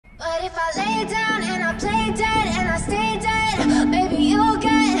But if I lay down and I play dead and I stay dead, maybe you'll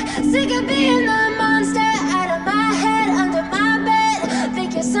get sick of being the monster out of my head, under my bed.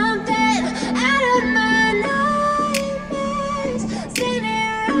 Think you're something out of my nightmares,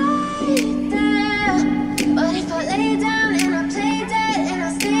 standing right there. But if I lay down and I play dead and I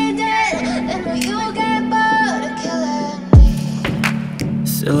stay dead, then will you get bored of killing me?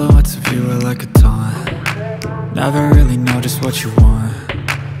 Silhouettes of you are like a taunt. Never really know just what you want.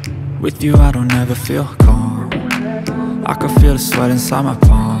 With you I don't ever feel calm. I can feel the sweat inside my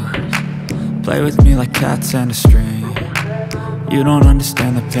palms. Play with me like cats and a string. You don't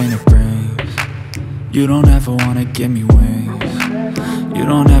understand the pain it brings. You don't ever wanna give me wings. You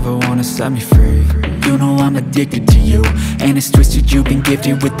don't ever wanna set me free. You know I'm addicted to you, and it's twisted, you've been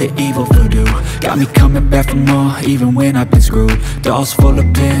gifted with the evil voodoo. Got me coming back for more, even when I've been screwed. Dolls full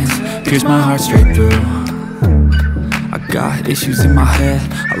of pins, pierce my heart straight through. I got issues in my head,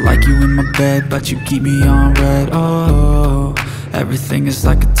 I like you in my bed, but you keep me on red. Oh, everything is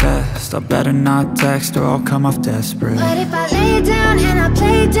like a test, I better not text or I'll come off desperate. But if I lay down and I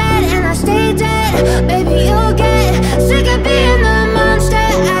play dead and I stay dead, maybe you'll get sick of being the monster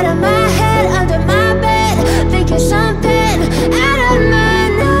out of my head, under my bed. Think you're something out of my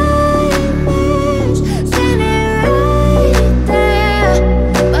nightmares, standing right there.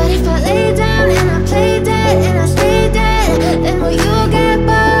 But if I lay down and I play dead and I stay dead, then will you get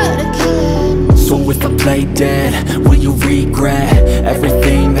bored of killing me? So if I play dead, will you regret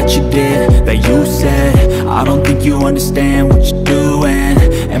everything that you did, that you said? I don't think you understand what you're doing,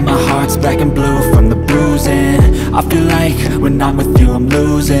 and my heart's black and blue from the bruising. I feel like when I'm with you I'm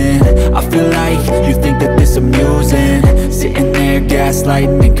losing. I feel like you think that this amusing, sitting there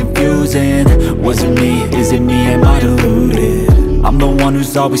gaslighting and confusing. Was it me? Is it me? Am I deluded? I'm the one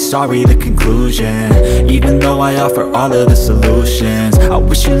who's always sorry, the conclusion, even though I offer all of the solutions. I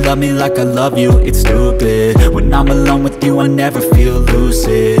wish you loved me like I love you, it's stupid. When I'm alone with you I never feel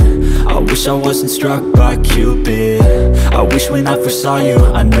lucid. I wish I wasn't struck by Cupid. I wish when I first saw you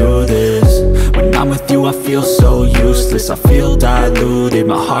I knew this. When I'm with you I feel so useless, I feel diluted,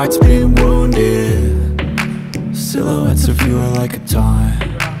 my heart's been wounded. Silhouettes of you are like a taunt.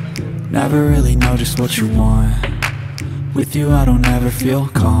 Never really know just what you want. With you I don't ever feel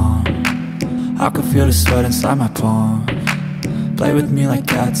calm. I can feel the sweat inside my palms. Play with me like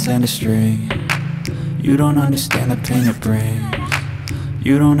cats and a string. You don't understand the pain it brings.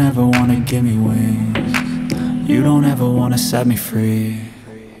 You don't ever wanna give me wings. You don't ever wanna set me free.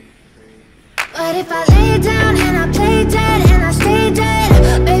 But if I lay down and I play dead and I stay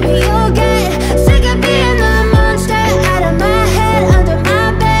dead,